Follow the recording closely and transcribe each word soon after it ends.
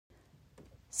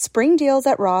Spring deals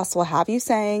at Ross will have you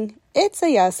saying, it's a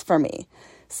yes for me.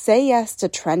 Say yes to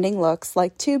trending looks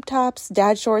like tube tops,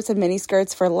 dad shorts, and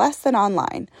miniskirts for less than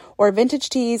online, or vintage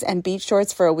tees and beach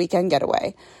shorts for a weekend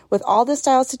getaway. With all the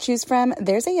styles to choose from,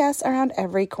 there's a yes around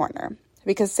every corner.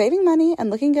 Because saving money and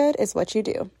looking good is what you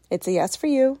do. It's a yes for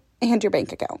you and your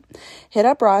bank account. Hit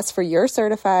up Ross for your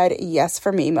certified yes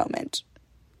for me moment.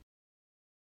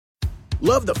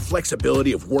 Love the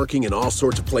flexibility of working in all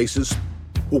sorts of places?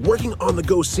 Well, working on the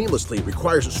go seamlessly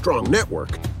requires a strong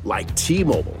network like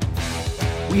T-Mobile.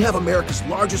 We have America's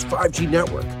largest 5G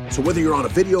network, so whether you're on a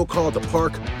video call at the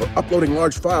park or uploading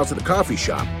large files at a coffee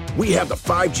shop, we have the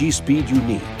 5G speed you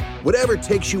need. Whatever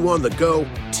takes you on the go,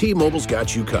 T-Mobile's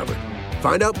got you covered.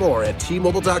 Find out more at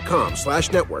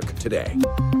T-Mobile.com/network today.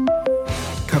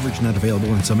 Coverage not available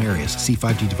in some areas. See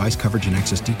 5G device coverage and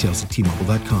access details at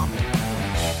T-Mobile.com.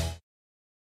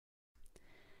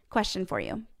 Question for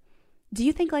you. Do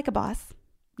you think like a boss?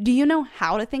 Do you know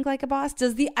how to think like a boss?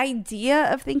 Does the idea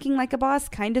of thinking like a boss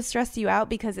kind of stress you out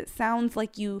because it sounds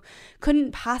like you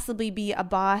couldn't possibly be a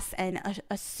boss and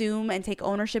assume and take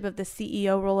ownership of the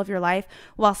CEO role of your life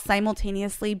while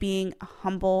simultaneously being a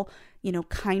humble,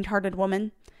 kind-hearted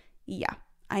woman? Yeah.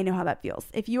 I know how that feels.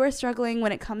 If you are struggling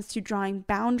when it comes to drawing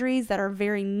boundaries that are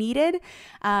very needed,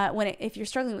 if you're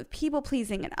struggling with people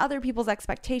pleasing and other people's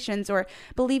expectations, or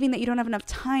believing that you don't have enough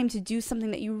time to do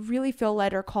something that you really feel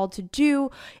led or called to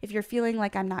do, if you're feeling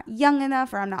like I'm not young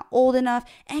enough or I'm not old enough,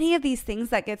 any of these things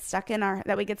that we get stuck in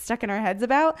our heads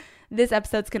about, this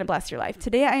episode's going to bless your life.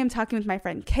 Today, I am talking with my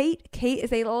friend Kate. Kate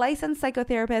is a licensed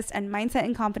psychotherapist and mindset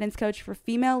and confidence coach for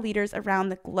female leaders around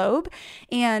the globe.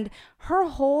 And her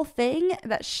whole thing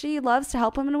that she loves to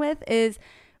help women with is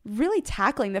really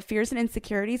tackling the fears and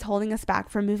insecurities holding us back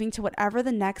from moving to whatever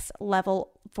the next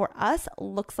level for us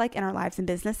looks like in our lives and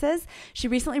businesses. She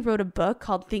recently wrote a book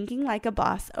called Thinking Like a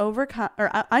Boss,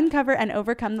 Uncover and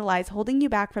Overcome the Lies Holding You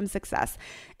Back from Success.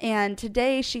 And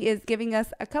today she is giving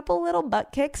us a couple little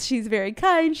butt kicks. She's very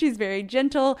kind, she's very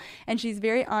gentle, and she's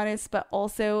very honest, but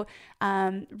also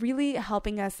really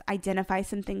helping us identify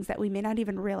some things that we may not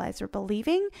even realize we're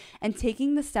believing and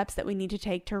taking the steps that we need to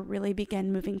take to really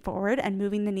begin moving forward and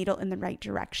moving the needle in the right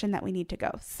direction that we need to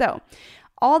go. So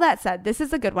all that said, this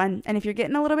is a good one. And if you're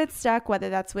getting a little bit stuck, whether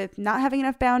that's with not having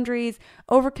enough boundaries,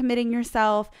 overcommitting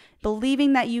yourself,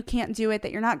 believing that you can't do it,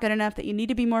 that you're not good enough, that you need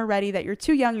to be more ready, that you're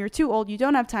too young, you're too old, you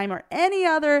don't have time, or any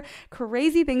other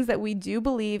crazy things that we do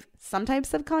believe, sometimes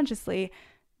subconsciously,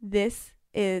 this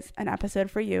is an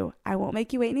episode for you. I won't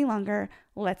make you wait any longer.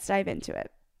 Let's dive into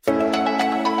it.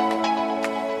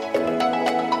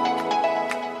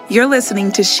 You're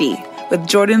listening to She with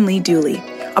Jordan Lee Dooley,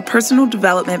 a personal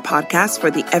development podcast for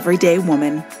the everyday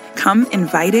woman. Come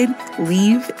invited,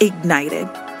 leave ignited.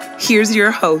 Here's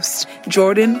your host,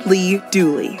 Jordan Lee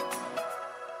Dooley.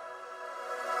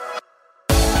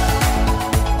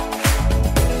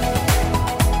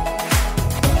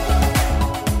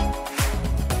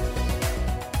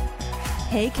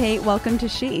 Hey, Kate, welcome to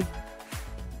She.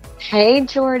 Hey,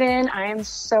 Jordan. I am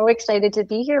so excited to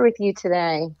be here with you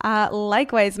today.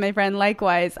 Likewise, my friend,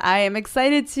 likewise. I am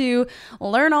excited to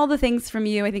learn all the things from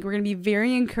you. I think we're going to be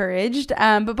very encouraged.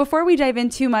 But before we dive in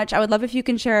too much, I would love if you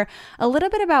can share a little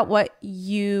bit about what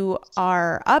you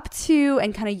are up to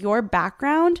and kind of your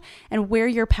background and where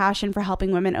your passion for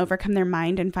helping women overcome their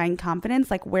mind and find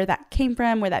confidence, like where that came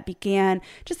from, where that began,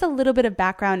 just a little bit of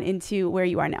background into where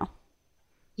you are now.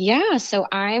 Yeah, so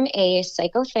I'm a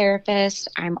psychotherapist.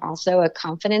 I'm also a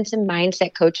confidence and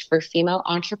mindset coach for female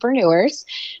entrepreneurs.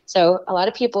 So a lot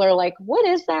of people are like, what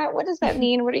is that? What does that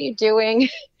mean? What are you doing?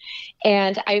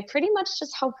 And I pretty much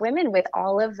just help women with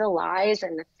all of the lies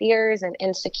and the fears and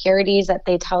insecurities that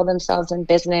they tell themselves in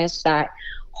business that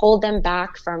hold them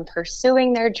back from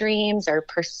pursuing their dreams or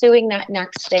pursuing that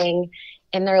next thing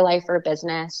in their life or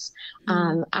business.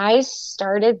 I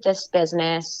started this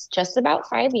business just about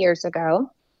 5 years ago.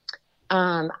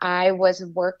 I was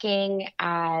working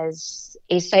as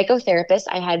a psychotherapist.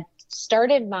 I had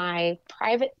started my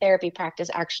private therapy practice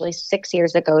actually 6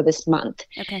 years ago this month.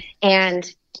 Okay. And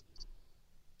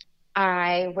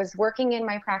I was working in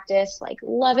my practice, like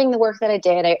loving the work that I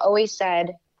did. I always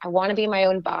said, I want to be my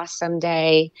own boss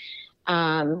someday.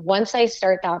 Once I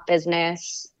start that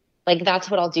business, like that's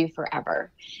what I'll do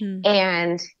forever.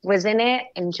 And was in it,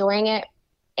 enjoying it.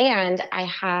 And I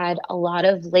had a lot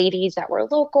of ladies that were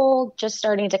local just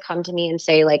starting to come to me and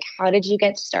say, like, how did you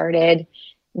get started?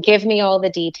 Give me all the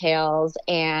details.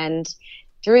 And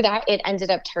through that, it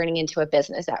ended up turning into a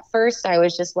business. At first, I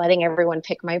was just letting everyone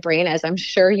pick my brain, as I'm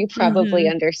sure you probably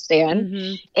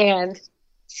understand, and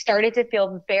started to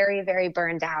feel very, very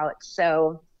burned out.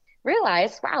 So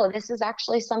realized, wow, this is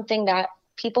actually something that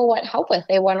people want help with.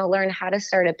 They want to learn how to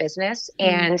start a business.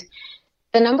 And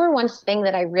the number one thing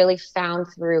that I really found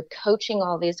through coaching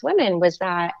all these women was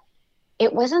that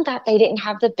it wasn't that they didn't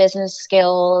have the business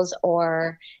skills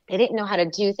or they didn't know how to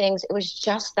do things. It was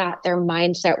just that their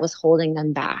mindset was holding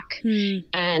them back.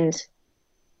 And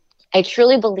I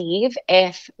truly believe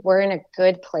if we're in a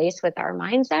good place with our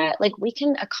mindset, like we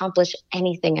can accomplish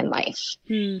anything in life.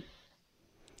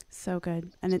 So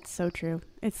good. And it's so true.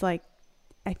 It's like,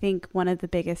 I think one of the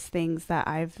biggest things that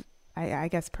I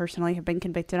guess personally have been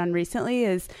convicted on recently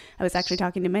is I was actually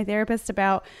talking to my therapist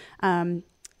about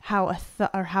how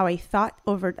a thought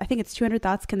over, I think it's 200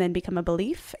 thoughts can then become a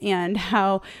belief, and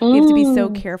how we have to be so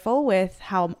careful with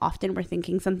how often we're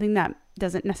thinking something that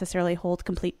doesn't necessarily hold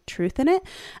complete truth in it.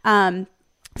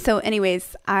 So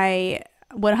anyways, I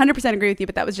 100% agree with you,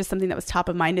 but that was just something that was top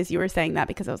of mind as you were saying that,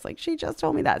 because I was like, she just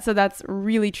told me that. So that's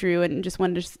really true, and just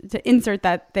wanted to insert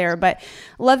that there. But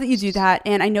love that you do that.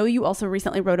 And I know you also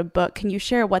recently wrote a book. Can you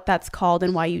share what that's called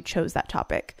and why you chose that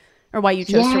topic, or why you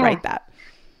chose to write that?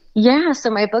 Yeah. So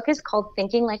my book is called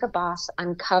Thinking Like a Boss: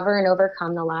 Uncover and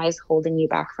Overcome the Lies Holding You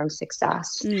Back from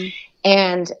Success.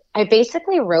 And I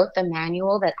basically wrote the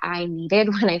manual that I needed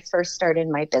when I first started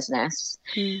my business.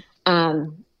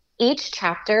 Each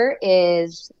chapter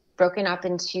is broken up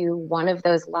into one of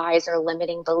those lies or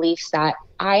limiting beliefs that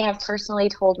I have personally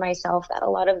told myself, that a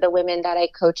lot of the women that I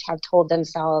coach have told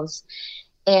themselves.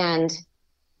 And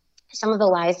some of the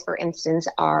lies, for instance,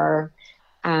 are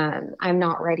I'm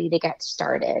not ready to get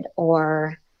started,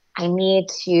 or I need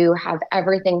to have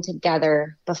everything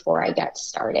together before I get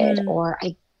started, or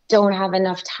I don't have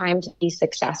enough time to be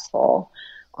successful,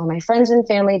 or my friends and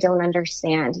family don't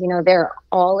understand. You know, there are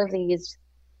all of these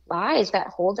lies that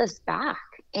hold us back.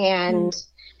 And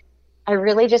I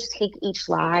really just take each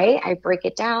lie, I break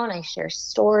it down, I share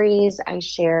stories, I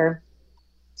share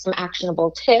some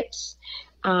actionable tips,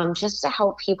 just to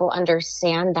help people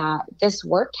understand that this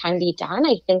work can be done.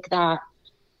 I think that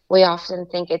we often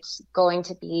think it's going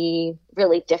to be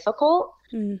really difficult.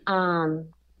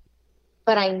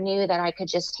 But I knew that I could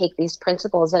just take these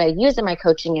principles that I use in my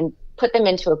coaching and put them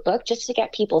into a book just to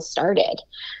get people started.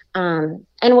 And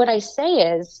what I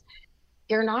say is,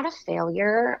 you're not a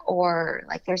failure, or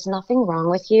like there's nothing wrong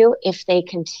with you if they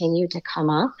continue to come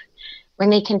up. When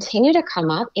they continue to come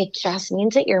up, it just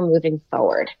means that you're moving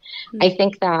forward. I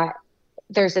think that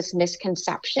there's this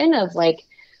misconception of like,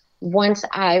 once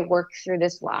I work through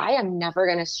this lie, I'm never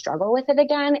going to struggle with it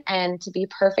again. And to be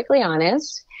perfectly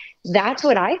honest, that's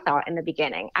what I thought in the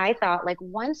beginning. I thought, like,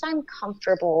 once I'm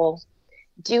comfortable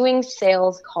doing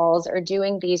sales calls or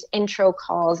doing these intro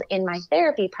calls in my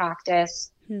therapy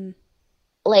practice,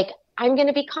 like, I'm going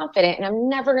to be confident and I'm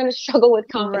never going to struggle with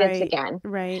confidence again.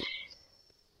 Right.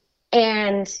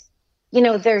 And, you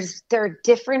know, there are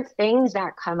different things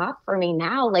that come up for me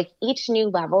now. Like each new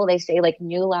level, they say like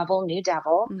new level, new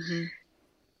devil,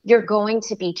 you're going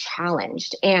to be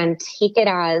challenged, and take it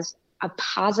as a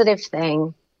positive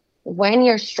thing when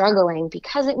you're struggling,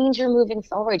 because it means you're moving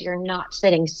forward. You're not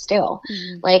sitting still.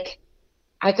 Like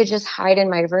I could just hide in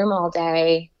my room all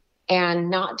day and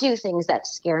not do things that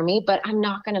scare me, but I'm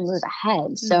not going to move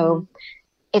ahead. So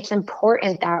it's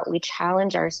important that we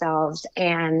challenge ourselves,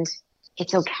 and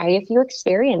it's okay if you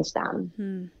experience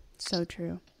them. So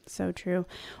true. So true.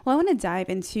 Well, I want to dive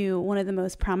into one of the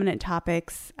most prominent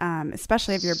topics,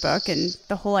 especially of your book, and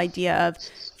the whole idea of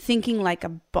thinking like a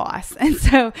boss. And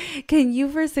so can you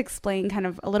first explain kind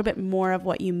of a little bit more of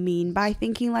what you mean by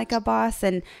thinking like a boss,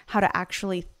 and how to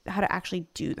actually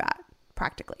do that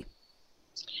practically?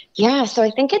 Yeah. So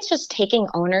I think it's just taking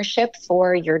ownership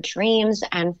for your dreams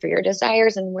and for your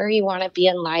desires and where you want to be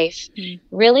in life,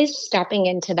 really stepping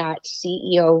into that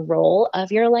CEO role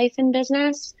of your life and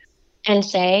business, and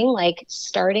saying, like,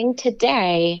 starting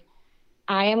today,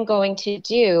 I am going to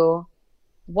do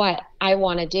what I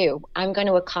want to do. I'm going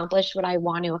to accomplish what I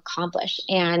want to accomplish.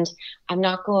 And I'm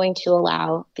not going to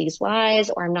allow these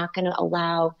lies, or I'm not going to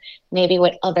allow maybe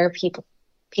what other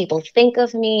people think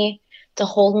of me to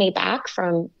hold me back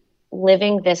from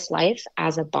living this life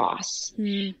as a boss.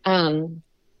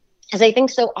 As I think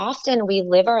so often we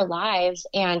live our lives,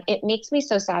 and it makes me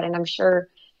so sad. And I'm sure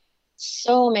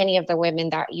so many of the women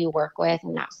that you work with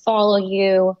and that follow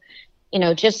you, you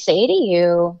know, just say to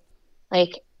you,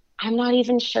 like, I'm not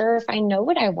even sure if I know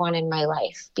what I want in my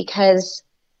life, because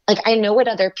like, I know what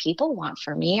other people want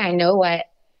for me. I know what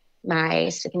my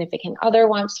significant other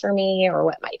wants for me, or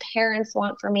what my parents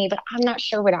want for me, but I'm not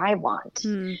sure what I want.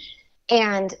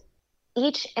 And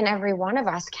each and every one of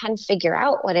us can figure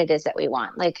out what it is that we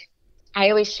want. Like I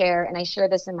always share, and I share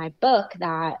this in my book,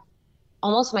 that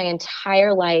almost my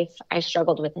entire life I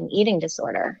struggled with an eating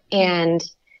disorder. And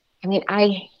I mean,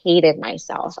 I hated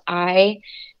myself.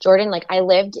 Jordan, like I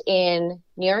lived in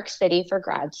New York City for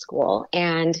grad school,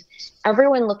 and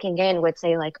everyone looking in would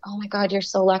say like, oh my God, you're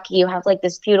so lucky. You have like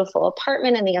this beautiful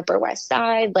apartment in the Upper West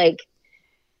Side. Like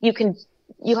you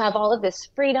have all of this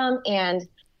freedom. And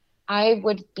I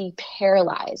would be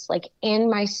paralyzed, like in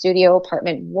my studio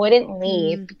apartment, wouldn't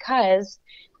leave because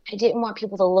I didn't want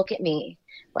people to look at me.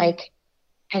 Like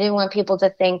I didn't want people to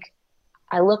think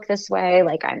I look this way,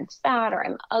 like I'm fat or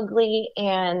I'm ugly.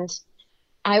 And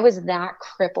I was that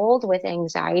crippled with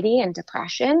anxiety and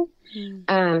depression.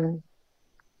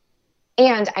 And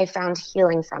I found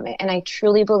healing from it. And I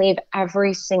truly believe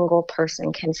every single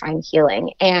person can find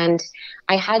healing. And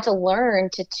I had to learn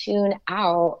to tune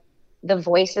out the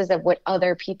voices of what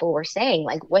other people were saying,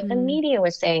 like what the media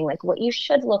was saying, like what you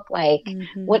should look like,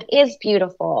 what is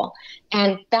beautiful.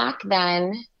 And back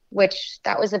then, which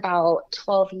that was about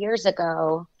 12 years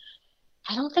ago,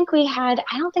 I don't think we had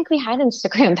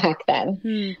Instagram back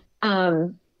then.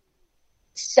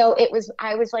 So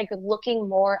I was like looking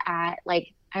more at,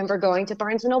 like, I remember going to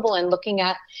Barnes and Noble and looking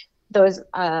at those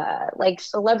like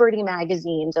celebrity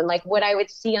magazines and like what I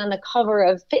would see on the cover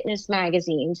of fitness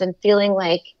magazines and feeling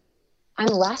like I'm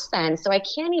less than. So I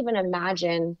can't even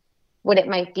imagine what it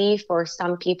might be for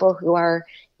some people who are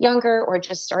younger or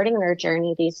just starting their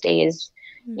journey these days,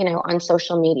 you know, on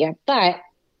social media. But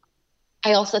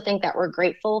I also think that we're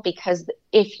grateful because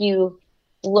if you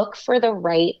look for the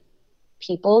right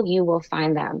people, you will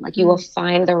find them. Like you will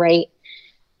find the right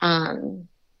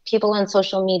people on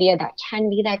social media that can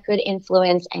be that good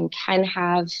influence and can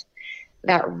have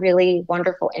that really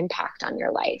wonderful impact on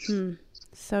your life.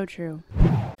 So true.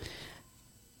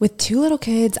 With 2 little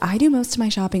kids, I do most of my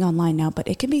shopping online now, but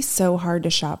it can be so hard to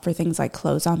shop for things like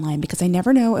clothes online because I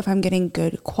never know if I'm getting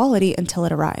good quality until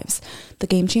it arrives. The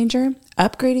game changer?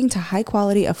 Upgrading to high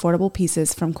quality, affordable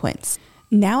pieces from Quince.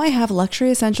 Now I have luxury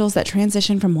essentials that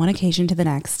transition from one occasion to the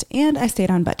next, and I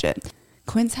stayed on budget.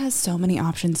 Quince has so many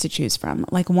options to choose from,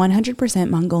 like 100%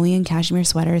 Mongolian cashmere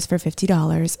sweaters for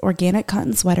 $50, organic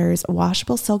cotton sweaters,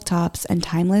 washable silk tops, and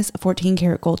timeless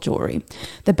 14-karat gold jewelry.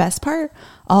 The best part?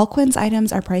 All Quince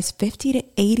items are priced 50 to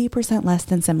 80% less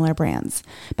than similar brands.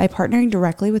 By partnering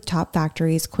directly with top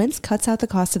factories, Quince cuts out the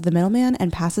cost of the middleman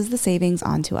and passes the savings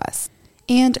on to us.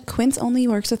 And Quince only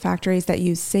works with factories that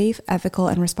use safe, ethical,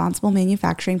 and responsible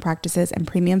manufacturing practices and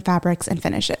premium fabrics and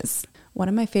finishes. One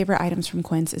of my favorite items from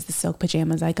Quince is the silk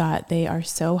pajamas I got. They are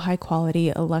so high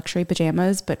quality, luxury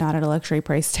pajamas, but not at a luxury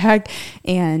price tag.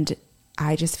 And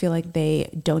I just feel like they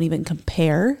don't even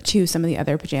compare to some of the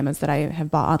other pajamas that I have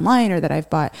bought online or that I've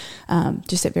bought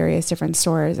just at various different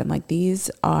stores. I'm like, these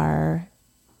are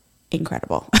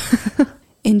incredible.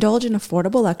 Indulge in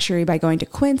affordable luxury by going to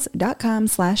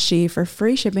quince.com/she for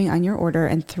free shipping on your order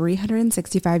and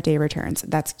 365-day returns.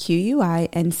 That's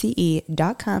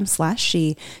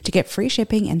QUINCE.com/she to get free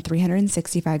shipping and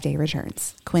 365-day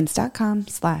returns.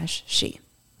 Quince.com/she.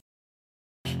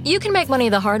 You can make money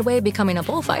the hard way becoming a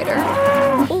bullfighter,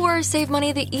 or save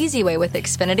money the easy way with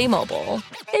Xfinity Mobile.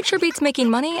 It sure beats making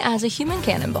money as a human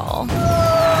cannonball.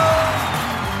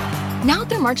 Now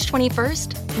through March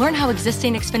 21st, learn how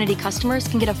existing Xfinity customers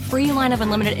can get a free line of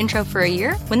unlimited intro for a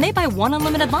year when they buy one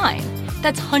unlimited line.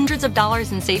 That's hundreds of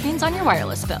dollars in savings on your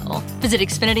wireless bill. Visit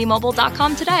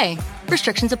XfinityMobile.com today.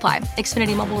 Restrictions apply.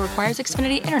 Xfinity Mobile requires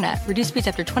Xfinity Internet. Reduced speeds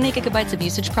after 20 gigabytes of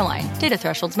usage per line. Data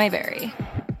thresholds may vary.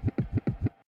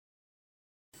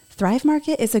 Thrive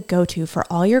Market is a go-to for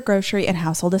all your grocery and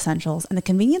household essentials, and the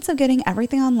convenience of getting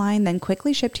everything online then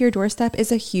quickly shipped to your doorstep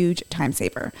is a huge time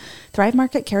saver. Thrive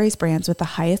Market carries brands with the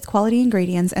highest quality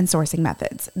ingredients and sourcing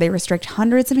methods. They restrict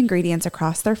hundreds of ingredients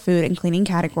across their food and cleaning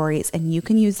categories, and you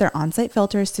can use their on-site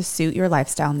filters to suit your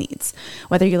lifestyle needs.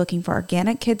 Whether you're looking for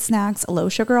organic kid snacks,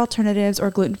 low-sugar alternatives,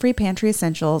 or gluten-free pantry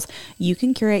essentials, you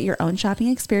can curate your own shopping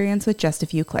experience with just a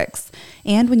few clicks.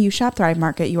 And when you shop Thrive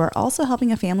Market, you are also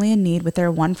helping a family in need with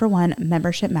their one-for-one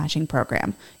membership matching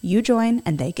program. You join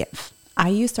and they give. I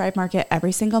use Thrive Market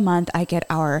every single month. I get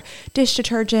our dish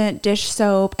detergent, dish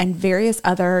soap, and various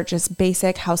other just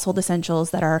basic household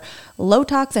essentials that are low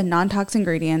tox and non-tox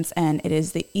ingredients, and it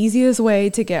is the easiest way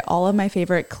to get all of my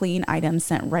favorite clean items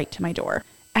sent right to my door.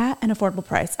 At an affordable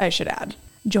price, I should add.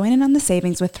 Join in on the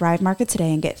savings with Thrive Market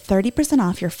today and get 30%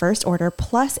 off your first order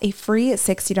plus a free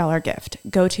 $60 gift.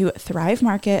 Go to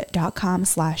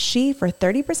thrivemarket.com/she for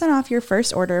 30% off your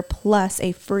first order plus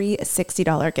a free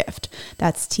 $60 gift.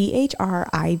 That's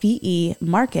THRIVE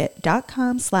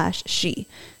market.com/she.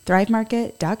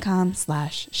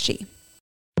 thrivemarket.com/she.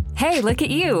 Hey, look at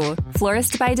you.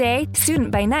 Florist by day, student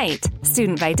by night.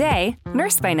 Student by day,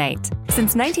 nurse by night.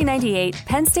 Since 1998,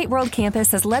 Penn State World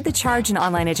Campus has led the charge in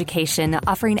online education,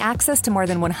 offering access to more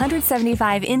than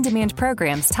 175 in-demand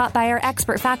programs taught by our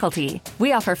expert faculty.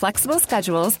 We offer flexible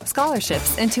schedules,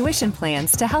 scholarships, and tuition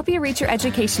plans to help you reach your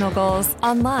educational goals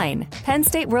online. Penn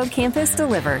State World Campus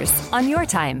delivers on your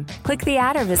time. Click the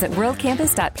ad or visit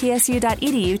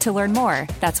worldcampus.psu.edu to learn more.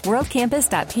 That's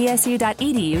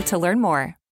worldcampus.psu.edu to learn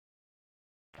more.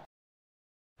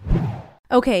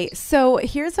 Okay, so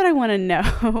here's what I want to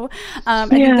know. I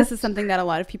think this is something that a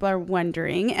lot of people are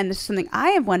wondering, and this is something I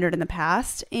have wondered in the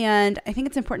past, and I think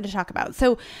it's important to talk about.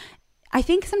 So I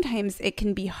think sometimes it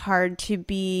can be hard to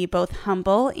be both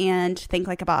humble and think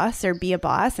like a boss, or be a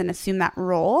boss and assume that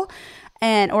role.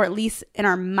 Or at least in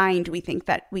our mind, we think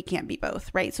that we can't be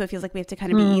both, right? So it feels like we have to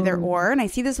kind of be either or. And I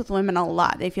see this with women a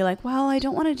lot. They feel like, well, I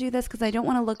don't want to do this because I don't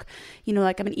want to look,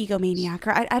 like I'm an egomaniac,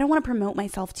 or I don't want to promote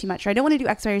myself too much, or I don't want to do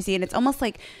X, Y, or Z. And it's almost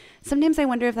like sometimes I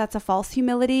wonder if that's a false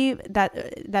humility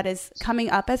that is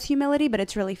coming up as humility, but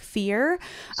it's really fear.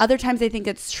 Other times I think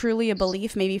it's truly a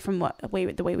belief, maybe from the way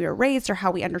we were raised, or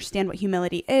how we understand what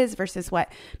humility is versus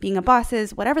what being a boss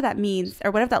is, whatever that means,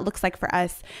 or whatever that looks like for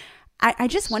us. I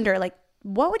just wonder,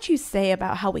 what would you say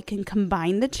about how we can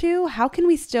combine the two? How can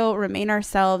we still remain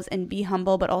ourselves and be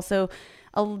humble, but also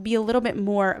be a little bit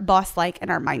more boss-like in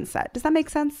our mindset? Does that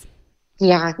make sense?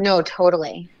 Yeah, no,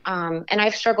 totally. And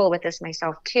I've struggled with this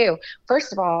myself too.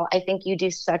 First of all, I think you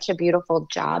do such a beautiful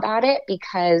job at it,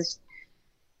 because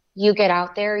you get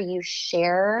out there, you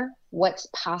share what's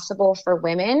possible for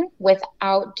women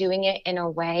without doing it in a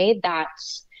way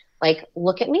that's like,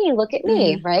 look at me,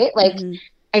 right?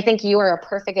 I think you are a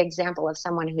perfect example of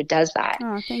someone who does that.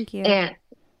 Oh, thank you. And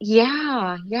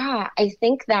yeah. I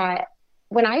think that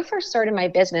when I first started my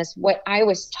business, what I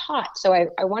was taught, so I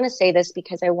want to say this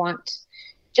because I want,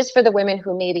 just for the women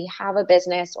who maybe have a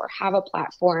business or have a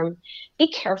platform, be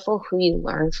careful who you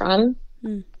learn from.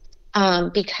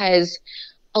 Because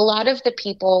a lot of the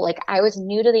people, I was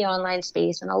new to the online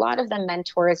space, and a lot of the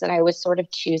mentors that I was sort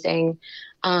of choosing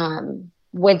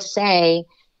would say,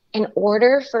 in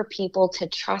order for people to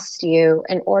trust you,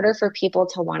 in order for people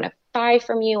to want to buy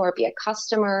from you or be a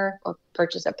customer or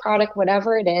purchase a product,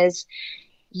 whatever it is,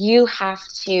 you have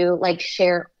to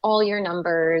share all your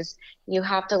numbers. You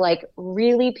have to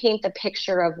really paint the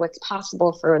picture of what's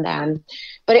possible for them.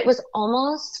 But it was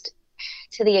almost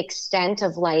to the extent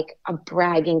of a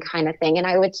bragging kind of thing. And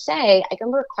I would say, I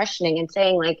remember questioning and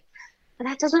saying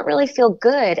that doesn't really feel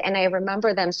good. And I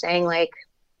remember them saying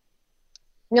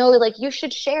no, you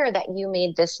should share that you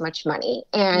made this much money.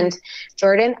 And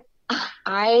Jordan,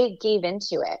 I gave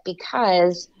into it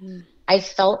because I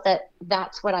felt that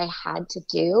that's what I had to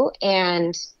do.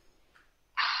 And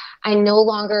I no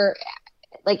longer,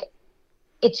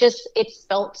 it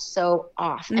felt so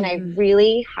off. And I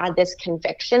really had this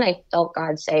conviction. I felt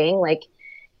God saying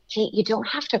hey, you don't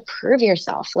have to prove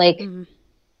yourself.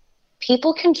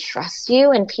 People can trust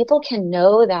you, and people can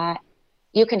know that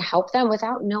you can help them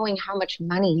without knowing how much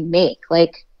money you make.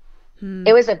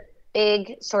 It was a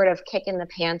big sort of kick in the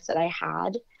pants that I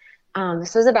had.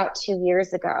 This was about 2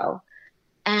 years ago.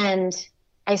 And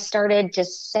I started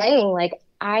just saying,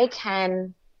 I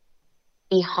can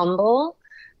be humble.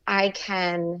 I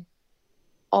can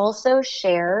also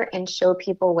share and show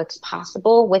people what's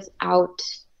possible without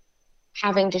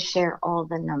having to share all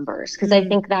the numbers. Because I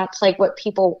think that's what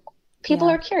people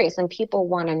are curious, and people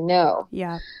want to know.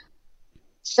 Yeah.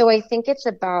 So I think it's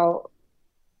about,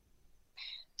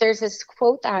 there's this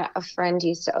quote that a friend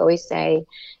used to always say,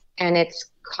 and it's,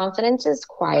 confidence is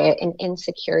quiet and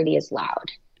insecurity is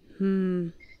loud.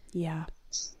 Yeah.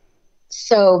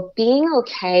 So being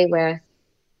okay with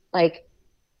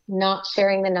not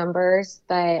sharing the numbers,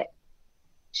 but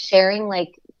sharing the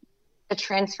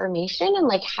transformation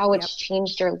and how it's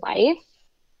changed your life.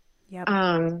 Yep.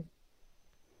 And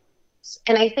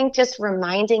I think just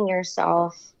reminding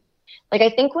yourself, I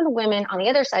think when women on the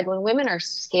other side, when women are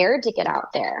scared to get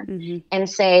out there and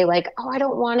say oh, I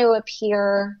don't want to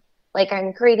appear like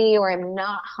I'm greedy or I'm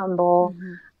not humble.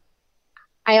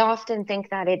 I often think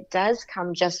that it does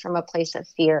come just from a place of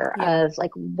fear of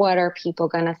what are people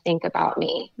going to think about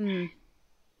me?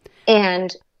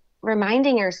 And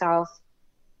reminding yourself,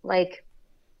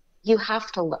 you have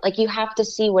to look, you have to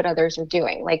see what others are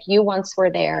doing. You once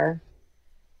were there,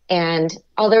 and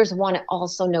others want to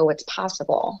also know what's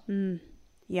possible.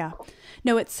 Yeah.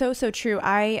 No, it's so true.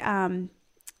 I'm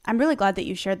really glad that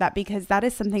you shared that, because that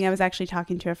is something I was actually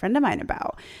talking to a friend of mine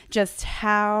about, just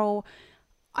how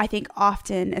I think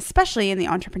often, especially in the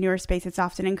entrepreneur space, it's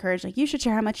often encouraged, like, you should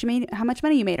share how much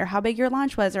money you made, or how big your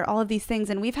launch was, or all of these things.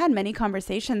 And we've had many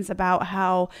conversations about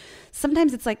how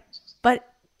sometimes it's like, but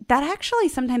that actually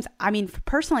sometimes, I mean,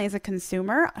 personally as a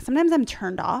consumer, sometimes I'm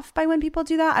turned off by when people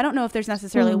do that. I don't know if there's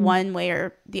necessarily one way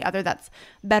or the other that's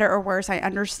better or worse. I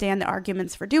understand the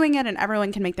arguments for doing it, and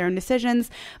everyone can make their own decisions.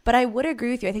 But I would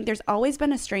agree with you. I think there's always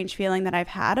been a strange feeling that I've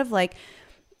had of like,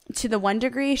 to the one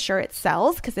degree, sure, it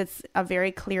sells because it's a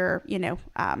very clear,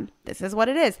 this is what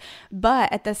it is.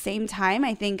 But at the same time,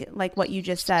 I think like what you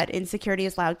just said, insecurity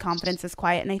is loud, confidence is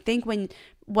quiet. And I think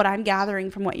what I'm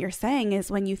gathering from what you're saying is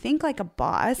when you think like a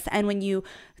boss and when you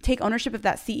take ownership of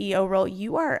that CEO role,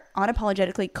 you are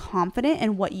unapologetically confident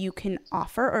in what you can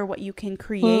offer or what you can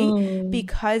create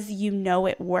because you know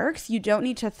it works. You don't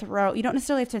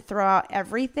necessarily have to throw out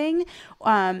everything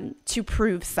to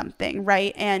prove something,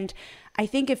 right? And I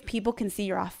think if people can see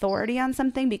your authority on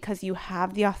something because you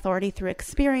have the authority through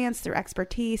experience, through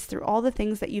expertise, through all the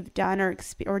things that you've done or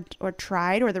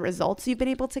tried, or the results you've been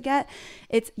able to get,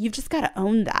 you've just got to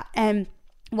own that. And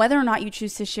whether or not you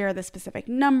choose to share the specific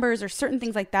numbers or certain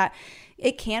things like that,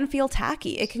 it can feel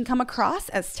tacky. It can come across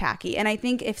as tacky. And I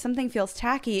think if something feels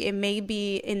tacky, it may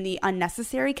be in the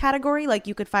unnecessary category. Like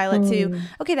you could file it to,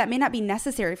 okay, that may not be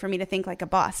necessary for me to think like a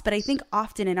boss. But I think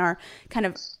often in our kind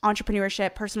of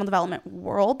entrepreneurship, personal development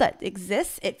world that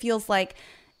exists, it feels like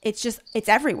it's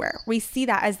everywhere. We see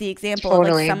that as the example of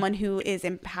like someone who is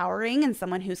empowering and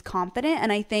someone who's confident.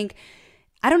 And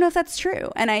I don't know if that's true.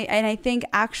 And I think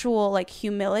actual like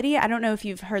humility, I don't know if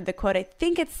you've heard the quote. I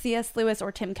think it's C.S. Lewis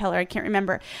or Tim Keller. I can't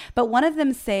remember. But one of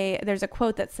them there's a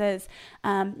quote that says,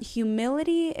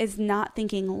 humility is not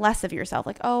thinking less of yourself.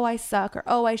 Like, oh, I suck, or,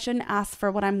 oh, I shouldn't ask for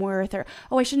what I'm worth, or,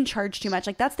 oh, I shouldn't charge too much.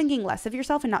 Like that's thinking less of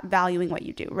yourself and not valuing what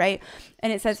you do, right?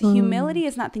 And it says humility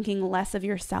is not thinking less of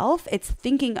yourself. It's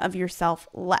thinking of yourself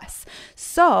less.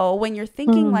 So when you're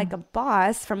thinking like a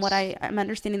boss, from what I'm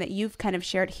understanding that you've kind of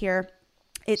shared here,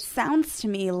 it sounds to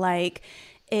me like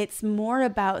it's more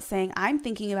about saying, I'm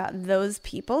thinking about those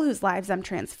people whose lives I'm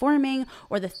transforming,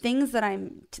 or the things that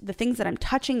I'm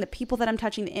touching, the people that I'm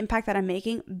touching, the impact that I'm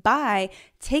making by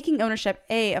taking ownership,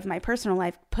 of my personal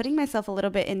life, putting myself a little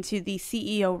bit into the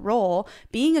CEO role,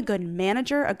 being a good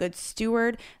manager, a good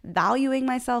steward, valuing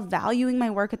myself, valuing my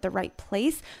work at the right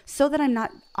place, so that I'm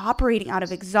not operating out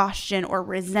of exhaustion or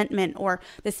resentment or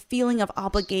this feeling of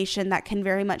obligation that can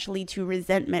very much lead to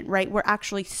resentment, right? We're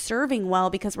actually serving well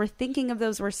because we're thinking of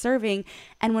those we're serving,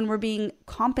 and when we're being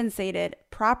compensated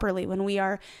properly, when we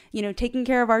are, taking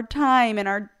care of our time and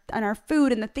our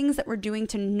food and the things that we're doing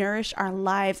to nourish our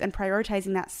lives and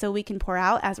prioritizing that so we can pour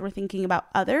out as we're thinking about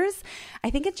others. I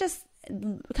think it's just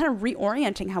kind of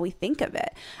reorienting how we think of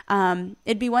it.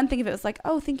 It'd be one thing if it was like,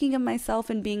 oh, thinking of myself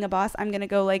and being a boss, I'm going to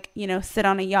go sit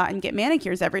on a yacht and get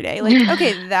manicures every day. Like,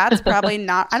 okay, that's probably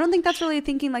not, I don't think that's really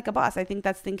thinking like a boss. I think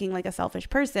that's thinking like a selfish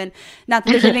person. Not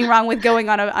that there's anything wrong with going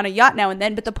on a yacht now and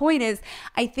then, but the point is,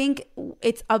 I think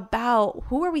it's about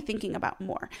who are we thinking about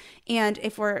more? And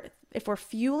if we're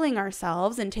fueling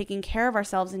ourselves and taking care of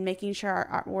ourselves and making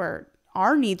sure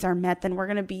our needs are met, then we're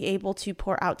going to be able to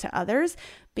pour out to others.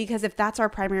 Because if that's our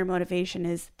primary motivation,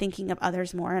 is thinking of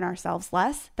others more and ourselves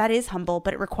less, that is humble.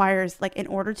 But it requires, in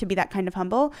order to be that kind of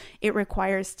humble, it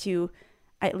requires to,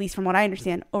 at least from what I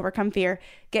understand, overcome fear,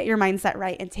 get your mindset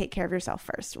right, and take care of yourself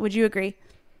first. Would you agree?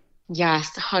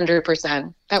 Yes,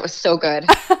 100%. That was so good.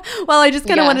 Well, I just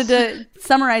kind of wanted to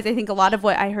summarize, I think, a lot of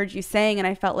what I heard you saying. And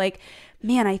I felt like,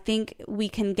 man, I think we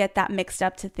can get that mixed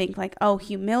up to think like, oh,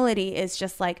 humility is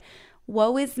just like,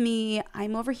 woe is me,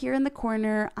 I'm over here in the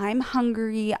corner, I'm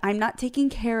hungry, I'm not taking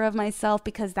care of myself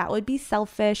because that would be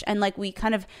selfish. And we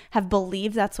kind of have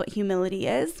believed that's what humility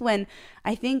is, when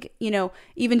I think,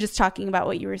 even just talking about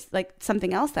what you were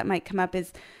something else that might come up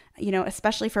is,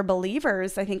 especially for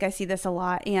believers, I think I see this a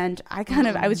lot. And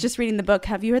I was just reading the book.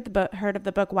 Have you heard of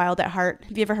the book Wild at Heart?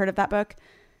 Have you ever heard of that book?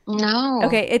 No.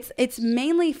 Okay, it's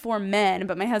mainly for men,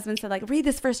 but my husband said read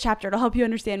this first chapter, it'll help you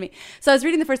understand me. So I was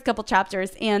reading the first couple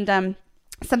chapters, and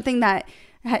something that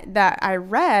I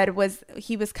read was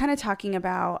he was kind of talking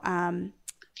about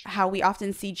how we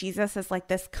often see Jesus as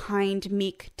this kind,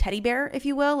 meek teddy bear, if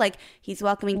you will, he's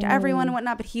welcoming to everyone and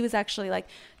whatnot, but he was actually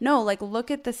no, look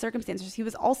at the circumstances. He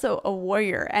was also a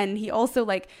warrior, and he also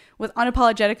was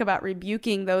unapologetic about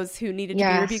rebuking those who needed to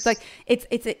be rebuked.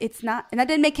 It's not, and that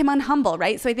didn't make him unhumble,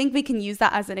 right? So I think we can use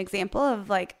that as an example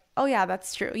of oh yeah,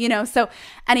 that's true. So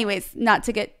anyways, not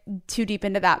to get too deep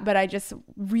into that, but I just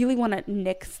really want to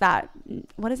nip that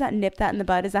in the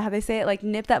bud. Is that how they say it?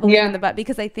 Nip that belief in the bud,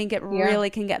 because I think it really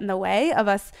can get in the way of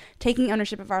us taking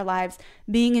ownership of our lives,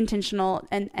 being intentional,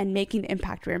 and making the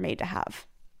impact we are made to have.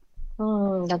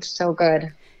 That's so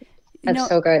good. That's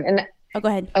so good. And go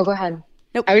ahead. Oh, go ahead.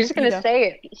 Nope. I was just going to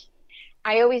say,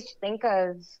 I always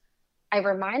I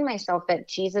remind myself that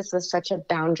Jesus was such a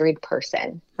boundaried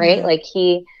person, right? Mm-hmm. Like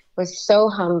he was so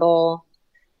humble,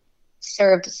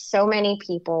 served so many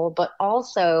people, but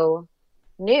also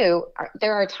knew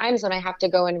there are times when I have to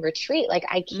go and retreat. Like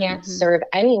I can't serve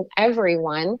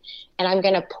everyone, and I'm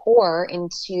going to pour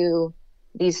into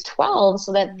these 12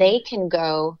 so that they can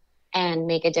go and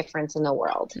make a difference in the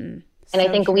world. And I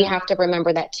think we have to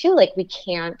remember that too. Like we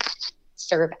can't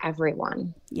serve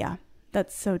everyone. Yeah.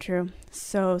 That's so true.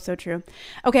 So true.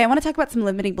 Okay, I want to talk about some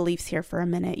limiting beliefs here for a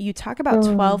minute. You talk about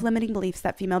 12 limiting beliefs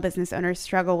that female business owners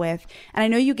struggle with. And I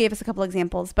know you gave us a couple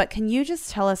examples, but can you just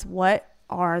tell us what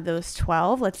are those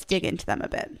 12? Let's dig into them a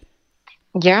bit.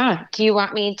 Yeah. Do you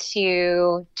want me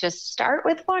to just start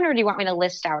with one, or do you want me to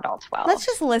list out all 12? Let's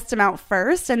just list them out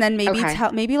first, and then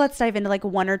maybe let's dive into like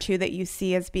one or two that you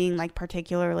see as being like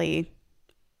particularly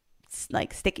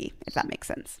like sticky, if that makes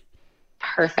sense.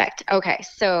 Perfect. Okay.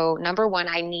 So number 1,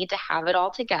 I need to have it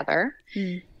all together.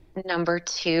 Number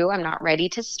 2, I'm not ready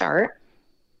to start.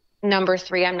 Number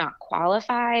 3, I'm not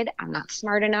qualified. I'm not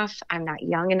smart enough. I'm not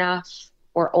young enough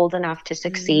or old enough to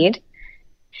succeed.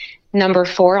 Number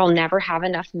 4, I'll never have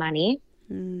enough money.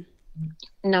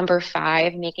 Number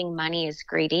 5, making money is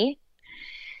greedy.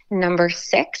 Number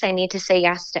 6, I need to say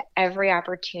yes to every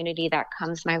opportunity that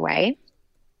comes my way.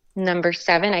 Number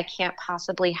 7, I can't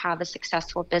possibly have a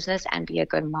successful business and be a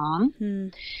good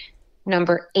mom.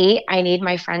 Number 8, I need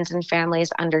my friends and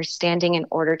family's understanding in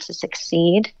order to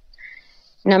succeed.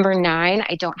 Number 9,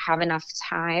 I don't have enough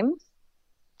time.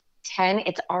 10,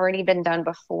 it's already been done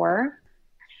before.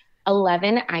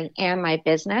 11, I am my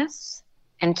business.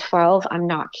 And 12, I'm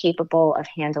not capable of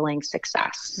handling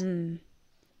success.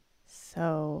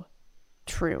 So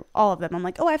true. All of them. I'm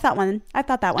like, oh, I thought one. I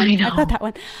thought that one. I thought that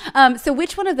one. So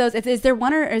which one of those, is there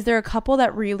one, or is there a couple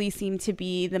that really seem to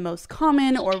be the most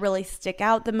common or really stick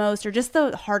out the most, or just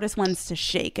the hardest ones to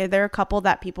shake? Are there a couple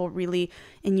that people really,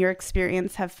 in your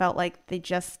experience, have felt like they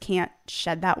just can't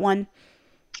shed that one?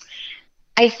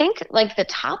 I think like the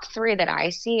top 3 that I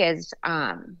see is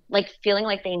like feeling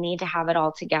like they need to have it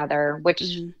all together, which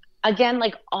again,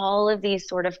 like all of these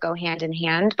sort of go hand in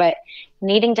hand, but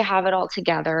needing to have it all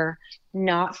together,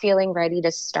 not feeling ready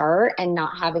to start, and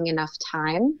not having enough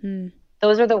time.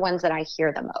 Those are the ones that I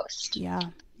hear the most.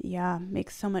 Yeah.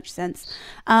 Makes so much sense.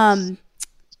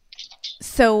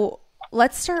 So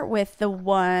let's start with the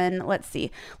one, let's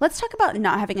see. Let's talk about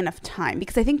not having enough time,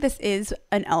 because I think this is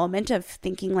an element of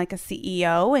thinking like a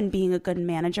CEO and being a good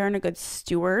manager and a good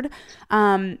steward.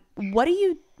 What do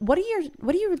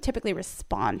you typically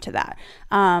respond to that?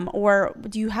 Or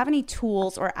do you have any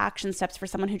tools or action steps for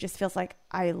someone who just feels like,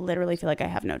 I literally feel like I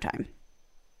have no time?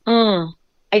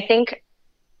 I think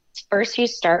first you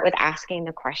start with asking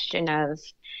the question of,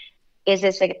 is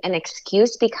this an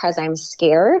excuse because I'm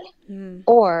scared,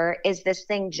 or is this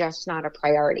thing just not a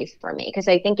priority for me? Because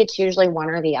I think it's usually one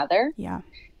or the other. Yeah.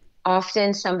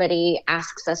 Often somebody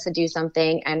asks us to do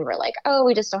something and we're like, oh,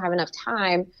 we just don't have enough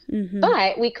time.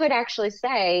 But we could actually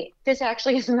say, this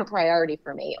actually isn't a priority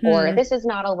for me, or this is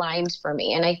not aligned for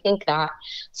me. And I think that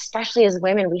especially as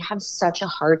women, we have such a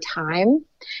hard time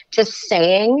just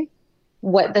saying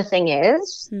what the thing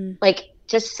is, like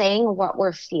just saying what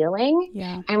we're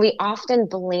feeling. And we often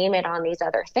blame it on these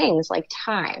other things like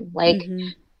time. Like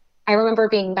I remember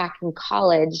being back in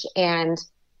college and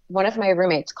one of my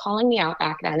roommates calling me out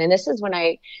back then. And this is when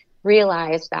I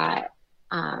realized that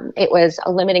it was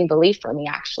a limiting belief for me,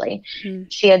 actually.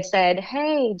 She had said,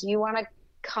 hey, do you want to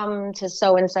come to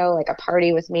so-and-so, like a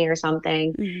party with me or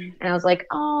something? And I was like,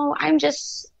 oh, I'm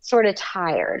just sort of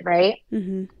tired, right?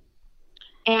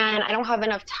 And I don't have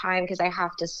enough time because I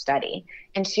have to study.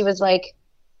 And she was like,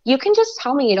 you can just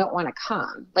tell me you don't want to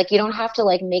come. Like, you don't have to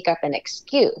like make up an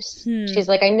excuse. She's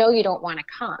like, I know you don't want to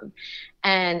come.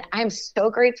 And I'm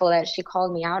so grateful that she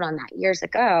called me out on that years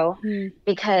ago,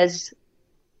 because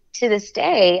to this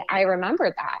day, I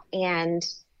remember that. And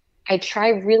I try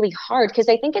really hard, because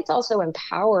I think it's also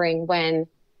empowering when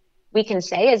we can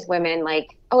say as women, like,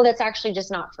 oh, that's actually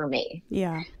just not for me.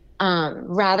 Yeah.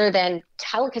 Rather than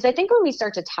because I think when we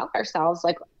start to tell ourselves,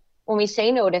 like when we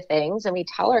say no to things and we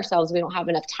tell ourselves we don't have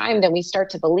enough time, then we start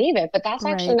to believe it, but that's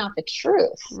actually not the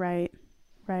truth. Right.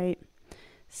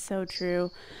 So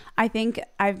true. I think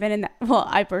I've been in that. Well,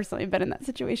 I personally have been in that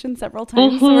situation several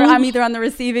times where I'm either on the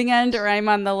receiving end or I'm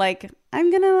on the like,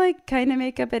 I'm going to like kind of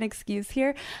make up an excuse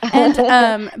here.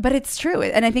 And, but it's true.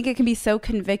 And I think it can be so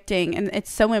convicting, and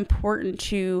it's so important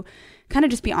to kind of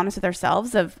just be honest with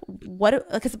ourselves of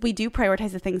because we do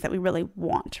prioritize the things that we really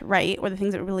want, right? Or the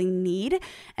things that we really need.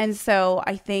 And so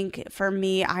I think for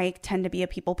me, I tend to be a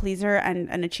people pleaser and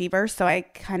an achiever. So I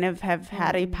kind of have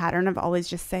had a pattern of always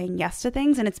just saying yes to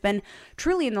things. And it's been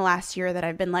truly in the last year that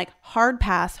I've been like hard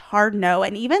pass, hard no,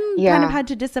 and even kind of had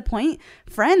to disappoint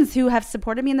friends who have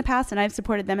supported me in the past and I've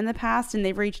supported them in the past. And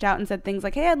they've reached out and said things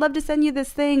like, hey, I'd love to send you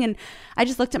this thing. And I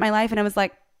just looked at my life and I was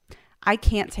like, I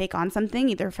can't take on something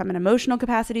either from an emotional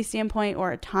capacity standpoint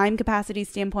or a time capacity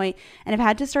standpoint. And I've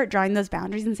had to start drawing those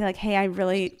boundaries and say like, hey, I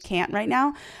really can't right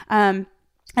now. And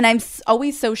I'm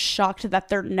always so shocked that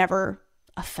they're never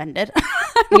offended.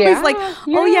 I'm always like,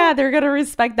 oh yeah, they're going to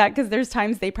respect that because there's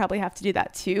times they probably have to do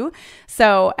that too.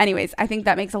 So anyways, I think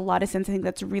that makes a lot of sense. I think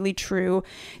that's really true.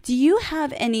 Do you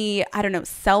have any, I don't know,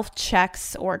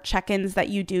 self-checks or check-ins that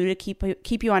you do to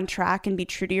keep you on track and be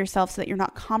true to yourself so that you're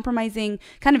not compromising,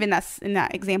 kind of in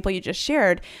that example you just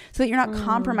shared, so that you're not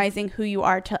compromising who you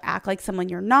are to act like someone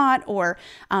you're not, or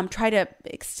try to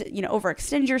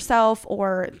overextend yourself,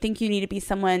 or think you need to be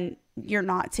someone you're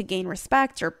not to gain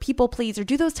respect, or people please, or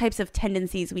do those types of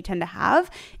tendencies we tend to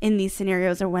have in these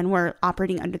scenarios or when we're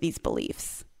operating under these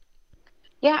beliefs?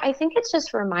 Yeah, I think it's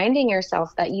just reminding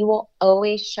yourself that you will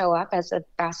always show up as the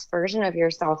best version of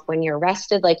yourself when you're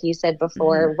rested, like you said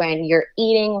before, when you're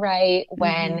eating right,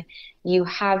 when you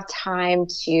have time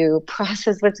to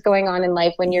process what's going on in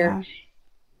life, when you're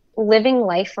living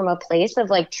life from a place of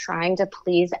like trying to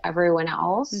please everyone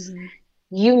else,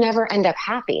 you never end up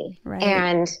happy. Right.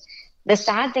 And the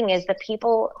sad thing is the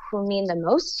people who mean the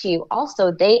most to you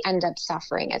also, they end up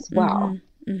suffering as well.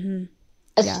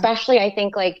 Especially I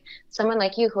think like someone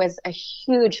like you who has a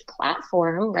huge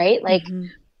platform, right? Like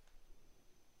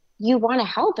you want to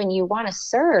help and you want to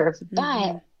serve,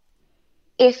 but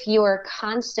if you're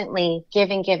constantly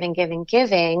giving,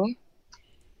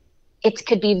 it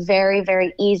could be very,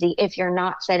 very easy if you're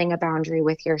not setting a boundary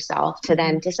with yourself to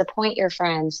then disappoint your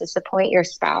friends, disappoint your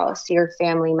spouse, your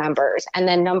family members, and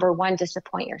then number one,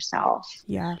 disappoint yourself.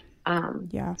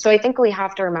 So I think we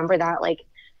have to remember that, like,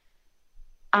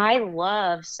 I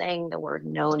love saying the word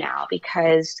no now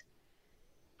because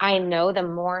I know the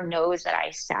more no's that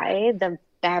I say, the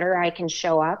better I can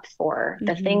show up for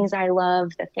the things I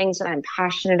love, the things that I'm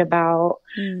passionate about,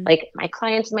 like my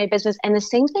clients, my business. And the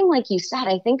same thing, like you said,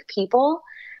 I think people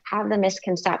have the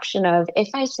misconception of if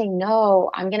I say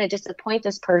no, I'm going to disappoint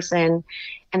this person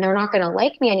and they're not going to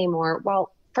like me anymore.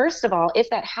 Well, first of all, if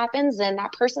that happens, then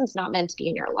that person's not meant to be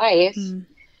in your life. And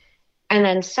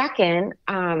then second,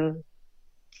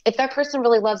 if that person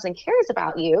really loves and cares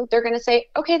about you, they're going to say,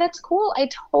 okay, that's cool. I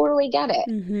totally get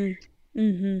it.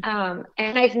 And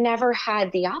I've never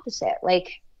had the opposite.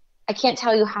 Like, I can't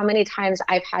tell you how many times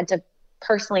I've had to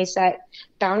personally set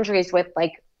boundaries with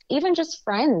like, even just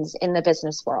friends in the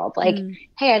business world. Like,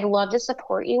 hey, I'd love to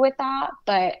support you with that,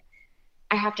 but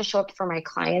I have to show up for my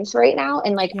clients right now.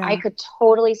 And like, I could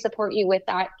totally support you with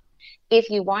that if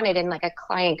you wanted in like a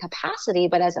client capacity,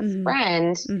 but as a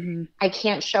friend, I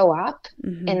can't show up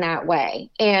in that way.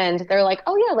 And they're like,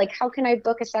 oh yeah, like how can I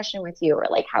book a session with you? Or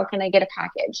like, how can I get a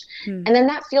package? And then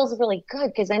that feels really good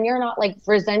because then you're not like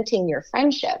resenting your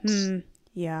friendships.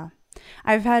 Yeah.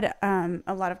 I've had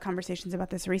a lot of conversations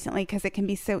about this recently because it can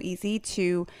be so easy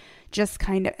to just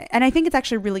kind of, and I think it's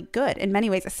actually really good in many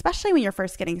ways, especially when you're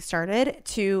first getting started,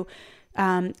 to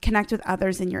connect with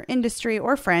others in your industry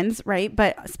or friends, right?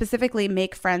 But specifically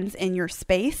make friends in your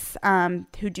space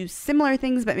who do similar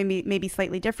things, but maybe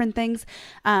slightly different things.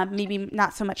 Maybe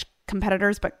not so much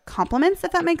competitors, but complements,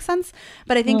 if that makes sense.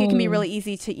 But I think it can be really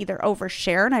easy to either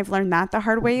overshare, and I've learned that the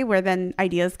hard way, where then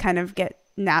ideas kind of get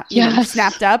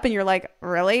snapped up and you're like,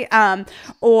 really?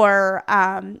 Or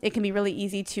it can be really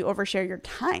easy to overshare your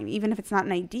time, even if it's not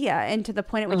an idea, and to the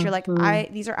point at which you're like,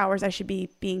 these are hours I should be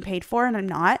being paid for and I'm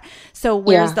not. So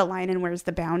where's the line and where's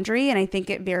the boundary? And I think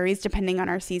it varies depending on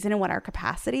our season and what our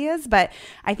capacity is. But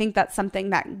I think that's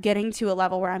something that getting to a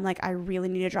level where I'm like, I really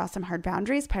need to draw some hard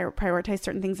boundaries, prioritize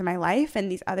certain things in my life,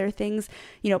 and these other things,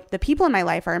 the people in my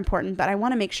life are important, but I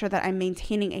want to make sure that I'm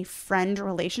maintaining a friend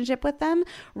relationship with them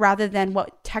rather than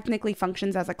what technically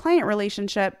functions as a client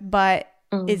relationship, but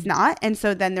is not. And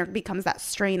so then there becomes that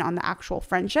strain on the actual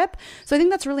friendship. So I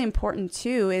think that's really important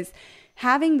too, is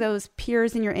having those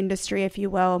peers in your industry, if you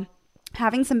will,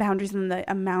 having some boundaries in the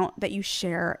amount that you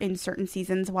share in certain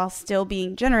seasons while still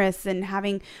being generous and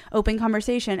having open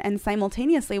conversation, and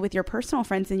simultaneously with your personal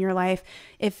friends in your life.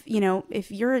 If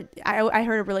you're, I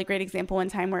heard a really great example one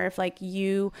time where if like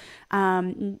your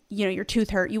tooth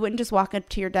hurt, you wouldn't just walk up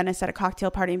to your dentist at a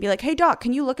cocktail party and be like, hey doc,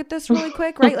 can you look at this really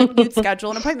quick? Right? Like you'd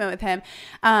schedule an appointment with him.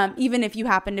 Even if you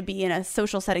happen to be in a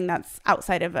social setting that's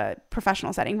outside of a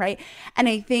professional setting. Right. And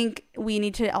I think we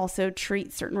need to also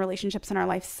treat certain relationships in our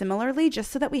life similarly,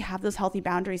 just so that we have those healthy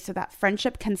boundaries, so that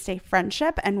friendship can stay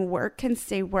friendship and work can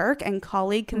stay work and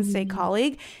colleague can stay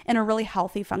colleague in a really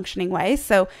healthy, functioning way.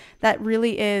 So that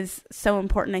really is so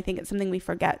important. I think it's something we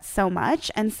forget so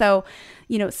much. And so,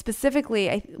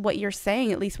 specifically what you're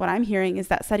saying, at least what I'm hearing, is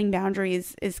that setting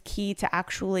boundaries is key to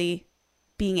actually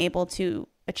being able to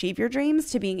achieve your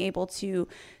dreams, to being able to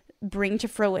bring to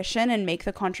fruition and make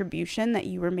the contribution that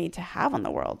you were made to have on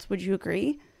the world. Would you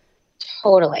agree?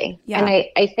 Totally. Yeah. And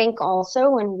I think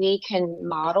also when we can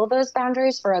model those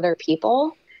boundaries for other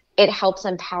people, it helps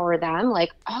empower them. Like,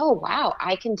 oh, wow,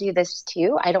 I can do this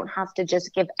too. I don't have to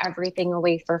just give everything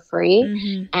away for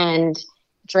free and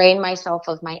drain myself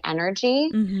of my energy.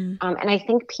 And I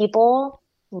think people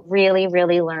really,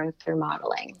 really learn through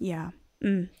modeling. Yeah.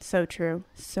 So true.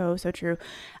 So true.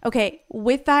 Okay.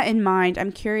 With that in mind,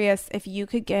 I'm curious if you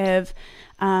could give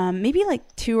maybe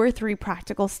like 2 or 3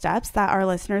 practical steps that our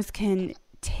listeners can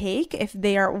take if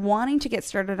they are wanting to get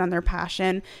started on their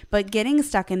passion, but getting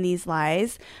stuck in these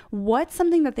lies. What's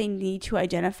something that they need to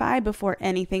identify before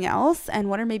anything else? And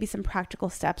what are maybe some practical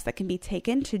steps that can be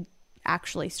taken to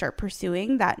actually start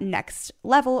pursuing that next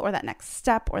level or that next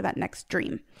step or that next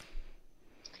dream?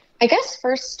 I guess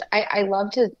first, I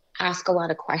love to ask a lot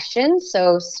of questions.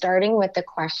 So starting with the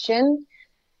question,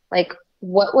 like,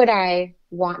 what would I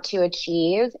want to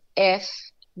achieve if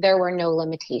there were no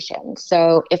limitations?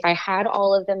 So if I had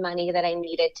all of the money that I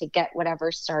needed to get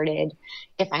whatever started,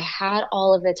 if I had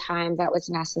all of the time that was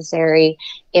necessary,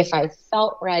 if I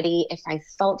felt ready, if I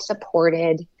felt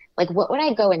supported, like, what would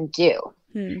I go and do?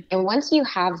 And once you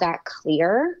have that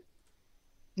clear,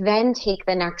 then take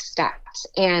the next steps.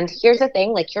 And here's the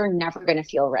thing, like, you're never going to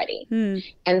feel ready.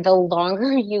 And the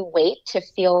longer you wait to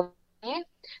feel ready,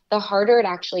 the harder it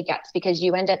actually gets, because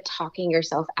you end up talking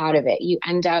yourself out of it. You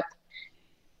end up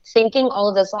thinking all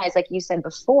of those lies, like you said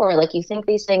before, like you think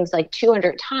these things like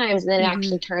 200 times and then it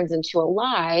actually turns into a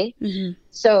lie.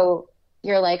 So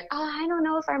you're like, oh, I don't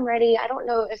know if I'm ready. I don't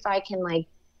know if I can like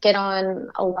get on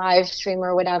a live stream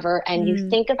or whatever. And you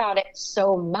think about it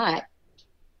so much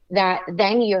that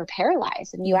then you're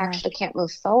paralyzed and you actually can't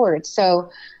move forward.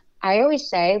 So I always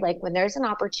say, like, when there's an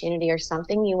opportunity or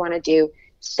something you want to do,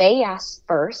 say yes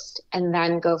first and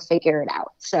then go figure it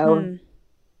out. So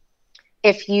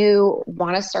if you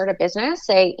want to start a business,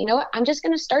 say, you know what, I'm just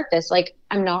going to start this. Like,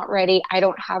 I'm not ready. I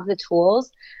don't have the tools,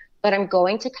 but I'm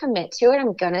going to commit to it.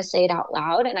 I'm going to say it out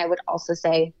loud. And I would also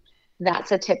say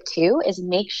that's a tip too, is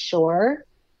make sure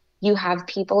you have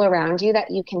people around you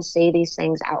that you can say these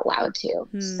things out loud to.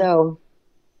 So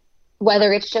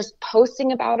whether it's just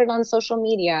posting about it on social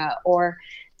media or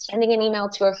sending an email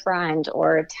to a friend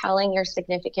or telling your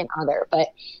significant other, but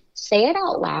say it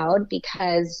out loud,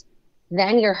 because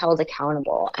then you're held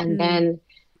accountable. And then,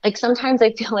 like, sometimes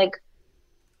I feel like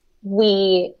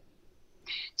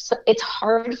it's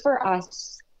hard for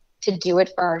us to do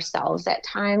it for ourselves at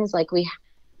times. Like, we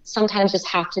sometimes just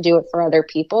have to do it for other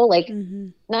people, like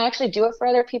not actually do it for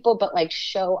other people, but like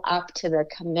show up to the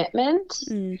commitment.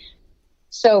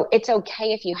 So it's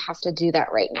okay if you have to do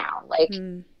that right now. Like,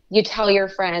 you tell your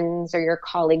friends or your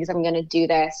colleagues, I'm going to do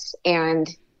this, and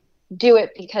do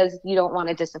it because you don't want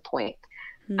to disappoint.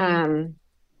 So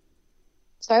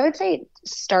I would say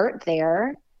start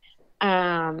there.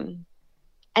 And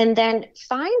then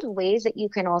find ways that you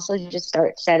can also just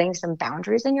start setting some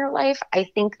boundaries in your life. I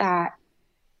think that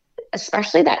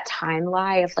especially that time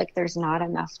lie of like, there's not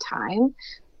enough time.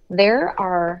 There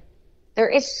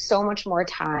is so much more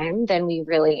time than we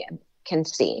really can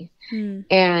see.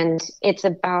 And it's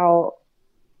about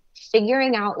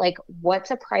figuring out, like,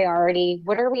 what's a priority?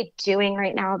 What are we doing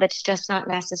right now that's just not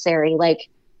necessary? Like,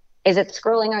 is it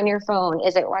scrolling on your phone?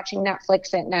 Is it watching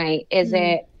Netflix at night? Is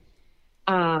it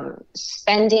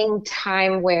spending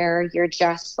time where you're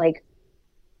just like,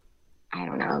 I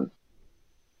don't know,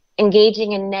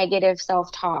 engaging in negative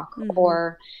self-talk,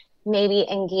 or maybe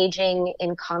engaging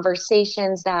in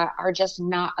conversations that are just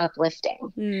not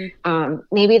uplifting.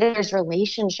 Maybe there's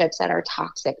relationships that are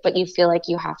toxic, but you feel like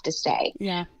you have to stay.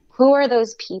 Who are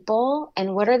those people,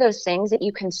 and what are those things that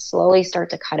you can slowly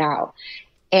start to cut out?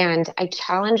 And I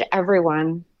challenge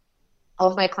everyone, all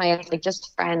of my clients, like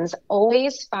just friends,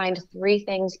 always find 3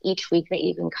 things each week that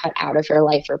you can cut out of your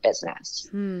life or business.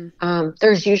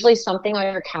 There's usually something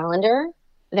on your calendar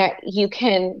that you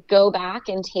can go back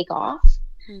and take off.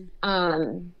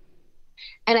 And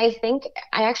I think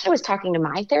I actually was talking to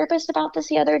my therapist about this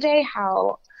the other day,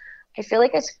 how I feel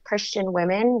like as Christian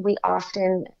women, we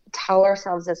often tell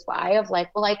ourselves this lie of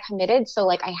like, well, I committed, so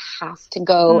like I have to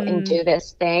go and do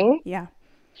this thing. Yeah.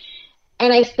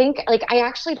 And I think, like, I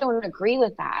actually don't agree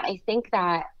with that. I think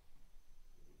that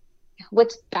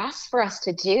what's best for us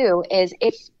to do is,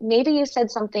 if maybe you said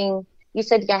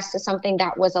yes to something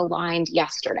that was aligned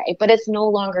yesterday, but it's no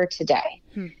longer today.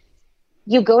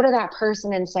 You go to that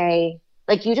person and say,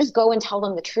 like, you just go and tell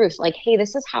them the truth. Like, hey,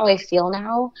 this is how I feel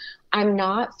now. I'm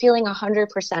not feeling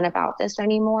 100% about this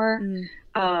anymore.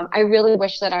 I really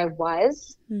wish that I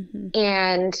was.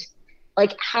 And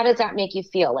like, how does that make you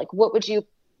feel? Like, what would you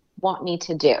want me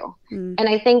to do? And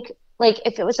I think, like,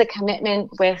 if it was a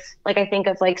commitment with, like, I think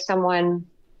of like someone,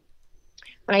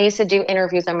 when I used to do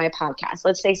interviews on my podcast,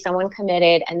 let's say someone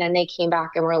committed and then they came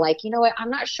back and were like, you know what,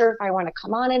 I'm not sure if I want to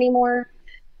come on anymore.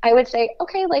 I would say,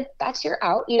 okay, like, that's your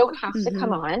out. You don't have to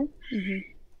come on.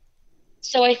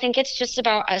 So I think it's just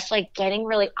about us, like, getting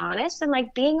really honest and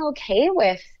like being okay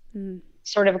with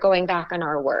sort of going back on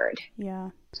our word. Yeah.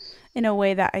 In a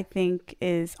way that I think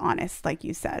is honest, like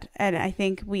you said. And I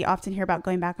think we often hear about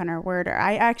going back on our word. Or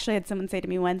I actually had someone say to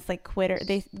me once, like,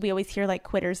 we always hear like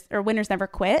quitters or winners never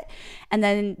quit. And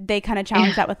then they kind of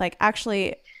challenge that with like,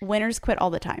 actually winners quit all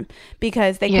the time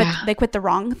because they quit the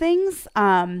wrong things.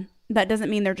 That doesn't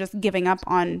mean they're just giving up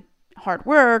on hard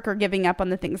work or giving up on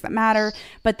the things that matter,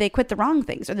 but they quit the wrong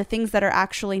things, or the things that are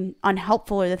actually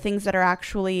unhelpful, or the things that are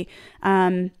actually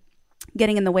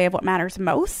getting in the way of what matters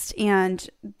most. And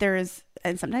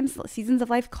sometimes seasons of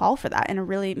life call for that in a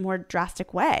really more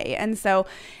drastic way. And so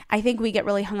I think we get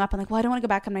really hung up on like, well, I don't want to go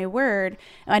back on my word.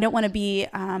 I don't want to be,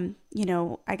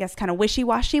 I guess kind of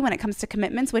wishy-washy when it comes to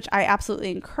commitments, which I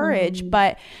absolutely encourage.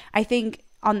 But I think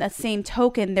on the same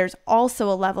token, there's also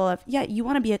a level of, you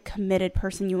want to be a committed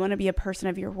person. You want to be a person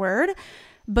of your word,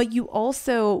 but you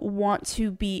also want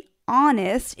to be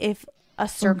honest if a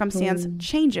circumstance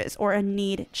changes or a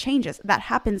need changes. That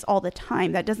happens all the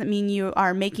time. That doesn't mean you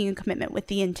are making a commitment with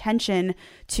the intention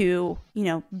to,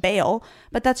 bail,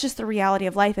 but that's just the reality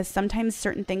of life. Is sometimes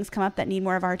certain things come up that need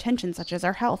more of our attention, such as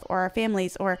our health or our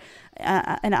families, or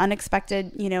an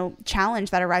unexpected,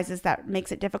 challenge that arises that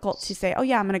makes it difficult to say, oh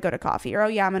yeah, I'm going to go to coffee, or oh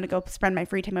yeah, I'm going to go spend my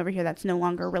free time over here. That's no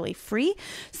longer really free.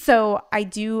 So I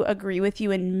do agree with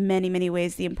you in many, many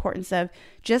ways. The importance of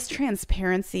just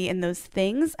transparency in those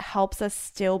things helps us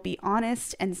still be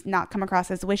honest and not come across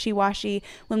as wishy-washy.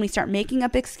 When we start making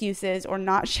up excuses or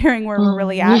not sharing where we're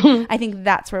really at, I think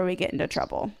that's where we get into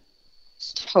trouble.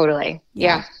 Totally.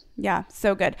 Yeah. Yeah.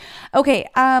 So good. Okay.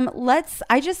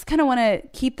 I just kind of want to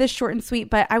keep this short and sweet,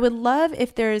 but I would love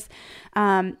if there's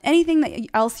anything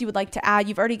else you would like to add.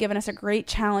 You've already given us a great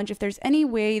challenge. If there's any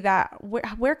way that,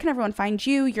 where can everyone find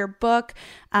you, your book?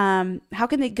 How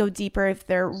can they go deeper if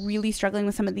they're really struggling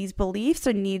with some of these beliefs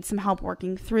or need some help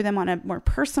working through them on a more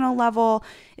personal level?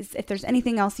 If there's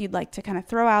anything else you'd like to kind of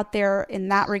throw out there in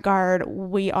that regard,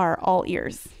 we are all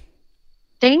ears.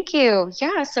 Thank you.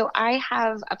 Yeah. So I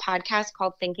have a podcast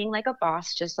called Thinking Like a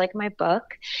Boss, just like my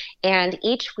book. And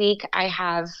each week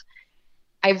I've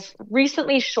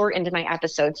recently shortened my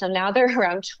episodes. So now they're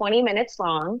around 20 minutes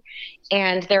long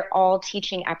and they're all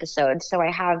teaching episodes. So I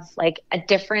have like a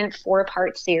different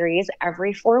 4-part series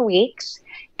every 4 weeks.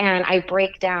 And I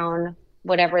break down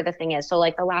whatever the thing is. So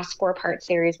like the last 4-part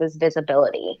series was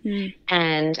visibility.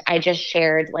 And I just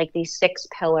shared like these 6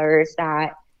 pillars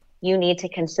that you need to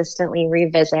consistently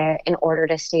revisit in order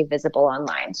to stay visible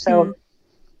online. So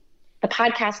the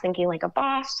podcast, Thinking Like a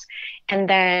Boss. And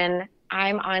then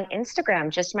I'm on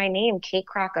Instagram, just my name, Kate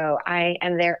Krockow. I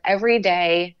am there every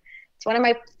day. It's one of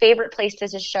my favorite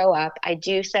places to show up. I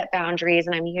do set boundaries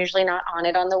and I'm usually not on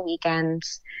it on the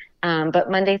weekends.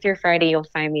 But Monday through Friday, you'll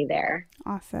find me there.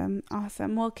 Awesome.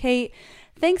 Well, Kate,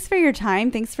 thanks for your time.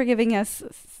 Thanks for giving us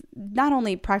not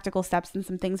only practical steps and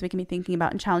some things we can be thinking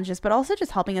about and challenges, but also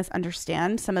just helping us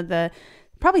understand some of the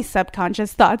probably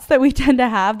subconscious thoughts that we tend to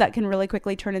have that can really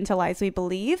quickly turn into lies we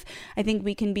believe. I think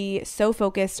we can be so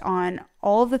focused on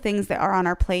all of the things that are on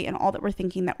our plate and all that we're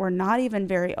thinking that we're not even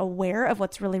very aware of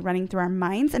what's really running through our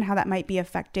minds and how that might be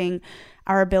affecting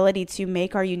our ability to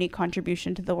make our unique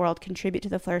contribution to the world, contribute to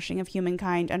the flourishing of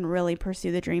humankind, and really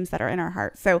pursue the dreams that are in our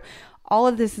heart. So all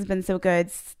of this has been so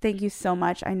good. Thank you so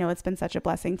much. I know it's been such a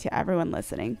blessing to everyone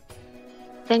listening.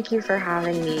 Thank you for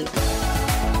having me.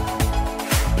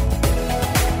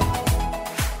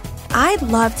 I'd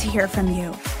love to hear from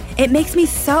you. It makes me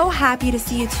so happy to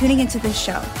see you tuning into this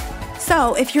show.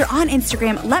 So if you're on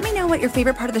Instagram, let me know what your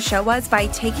favorite part of the show was by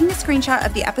taking a screenshot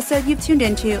of the episode you've tuned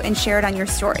into and share it on your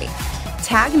story.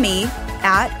 Tag me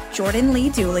at Jordan Lee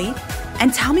Dooley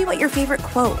and tell me what your favorite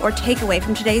quote or takeaway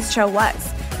from today's show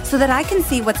was so that I can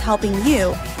see what's helping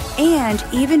you and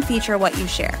even feature what you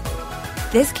share.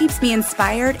 This keeps me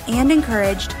inspired and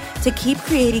encouraged to keep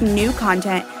creating new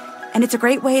content, and it's a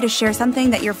great way to share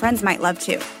something that your friends might love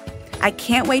too. I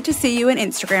can't wait to see you in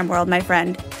Instagram world, my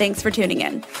friend. Thanks for tuning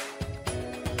in.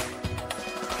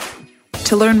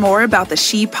 To learn more about the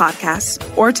She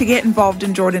Podcast or to get involved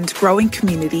in Jordan's growing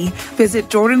community, visit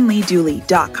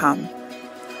jordanleedooley.com.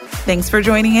 Thanks for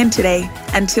joining in today.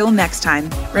 Until next time,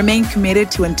 remain committed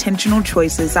to intentional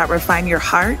choices that refine your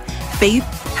heart, faith,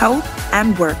 health,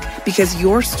 and work, because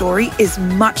your story is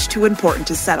much too important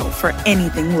to settle for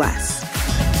anything less.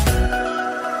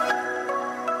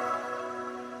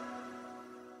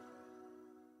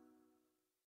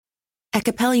 At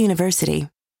Capella University,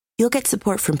 you'll get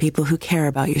support from people who care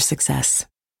about your success.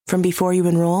 From before you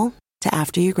enroll to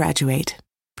after you graduate,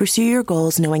 pursue your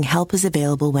goals knowing help is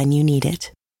available when you need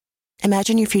it.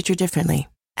 Imagine your future differently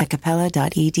at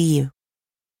capella.edu.